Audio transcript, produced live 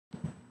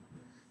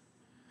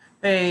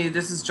Hey,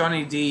 this is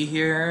Johnny D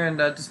here,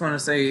 and I just want to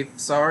say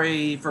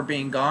sorry for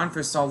being gone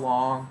for so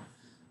long.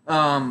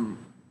 Um,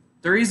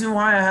 the reason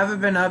why I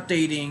haven't been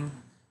updating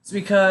is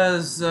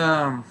because,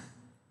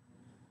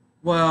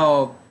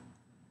 well,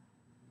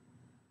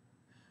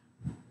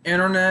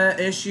 internet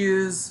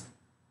issues.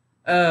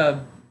 Uh,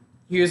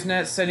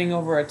 Usenet sending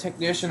over a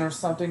technician or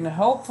something to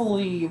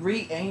hopefully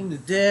re-aim the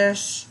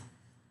dish.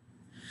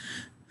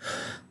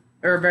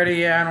 Everybody,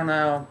 yeah, I don't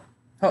know.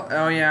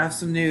 Oh yeah, I have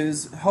some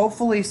news.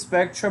 Hopefully,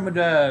 Spectrum would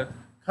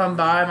come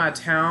by my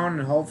town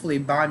and hopefully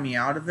buy me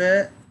out of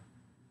it.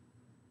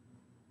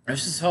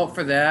 Let's just hope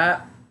for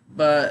that.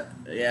 But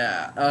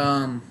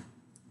yeah.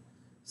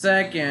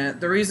 Second,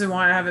 the reason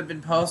why I haven't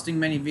been posting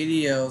many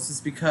videos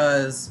is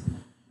because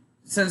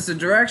since the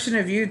direction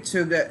of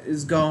YouTube that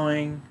is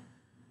going,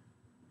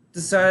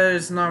 decided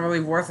it's not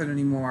really worth it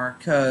anymore.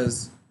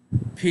 Cause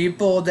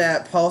people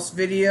that post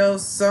videos,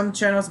 some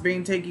channels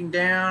being taken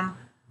down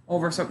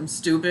over something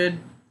stupid.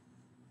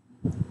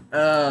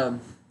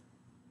 Um.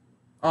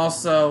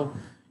 Also,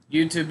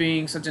 YouTube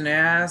being such an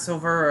ass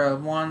over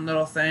one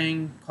little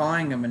thing,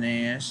 calling him an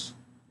ass.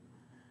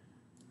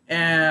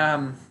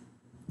 And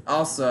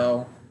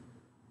also,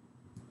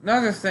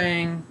 another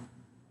thing,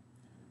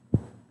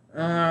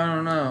 I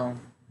don't know.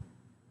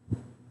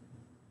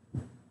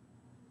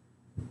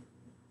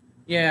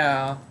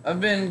 Yeah,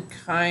 I've been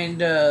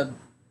kind of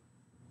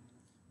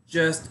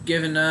just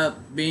giving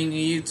up being a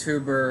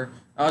YouTuber.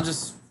 I'll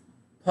just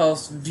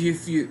post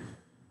few.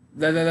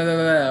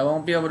 I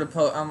won't be able to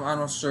post. I'm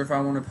not sure if I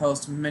want to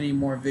post many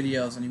more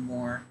videos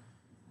anymore,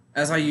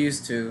 as I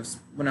used to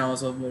when I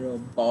was a little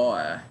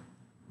boy.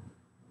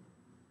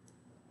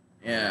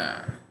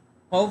 Yeah.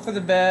 Hope for the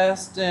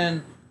best,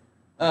 and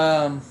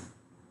um,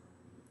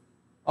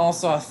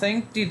 also I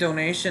think the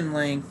donation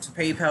link to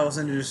PayPal is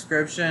in the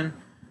description.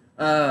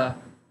 Uh,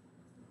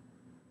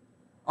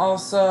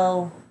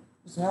 Also,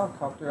 there's a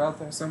helicopter out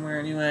there somewhere.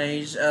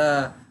 Anyways,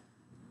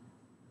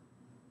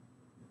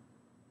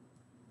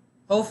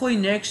 hopefully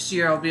next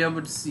year I'll be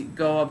able to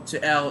go up to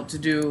to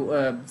do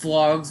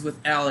vlogs with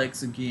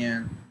Alex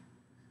again.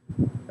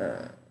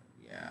 Uh,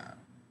 yeah,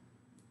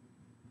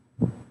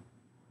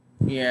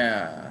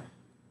 yeah.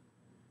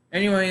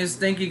 Anyways,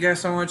 thank you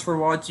guys so much for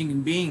watching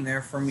and being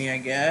there for me. I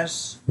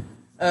guess.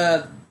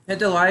 Hit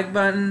the like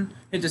button,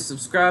 hit the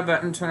subscribe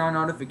button, turn on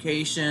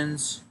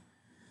notifications.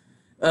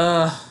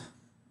 Uh,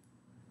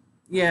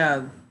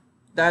 yeah,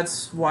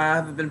 that's why I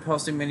haven't been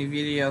posting many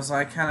videos.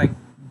 I kind of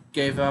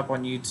gave up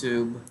on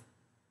YouTube.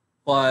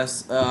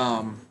 Plus,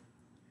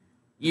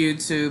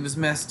 YouTube is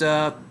messed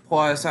up.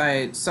 Plus,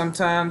 I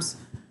sometimes.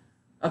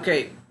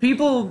 Okay,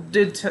 people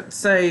did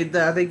say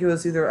that I think it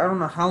was either, I don't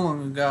know how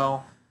long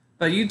ago,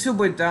 but YouTube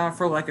went down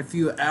for like a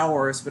few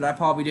hours, but I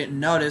probably didn't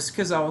notice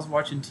because I was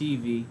watching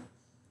TV.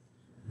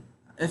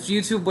 If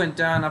YouTube went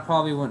down, I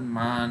probably wouldn't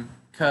mind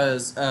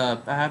because I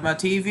have my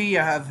TV,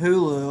 I have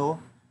Hulu,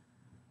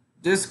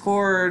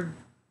 Discord,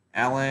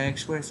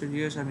 Alex, Western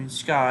US, I mean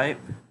Skype.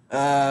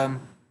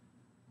 Um,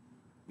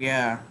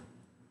 yeah.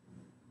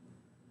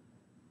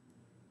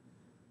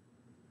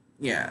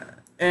 Yeah.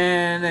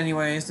 And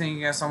anyways, thank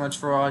you guys so much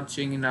for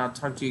watching, and I'll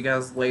talk to you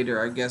guys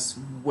later, I guess,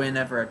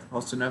 whenever I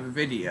post another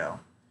video.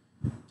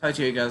 Talk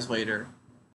to you guys later.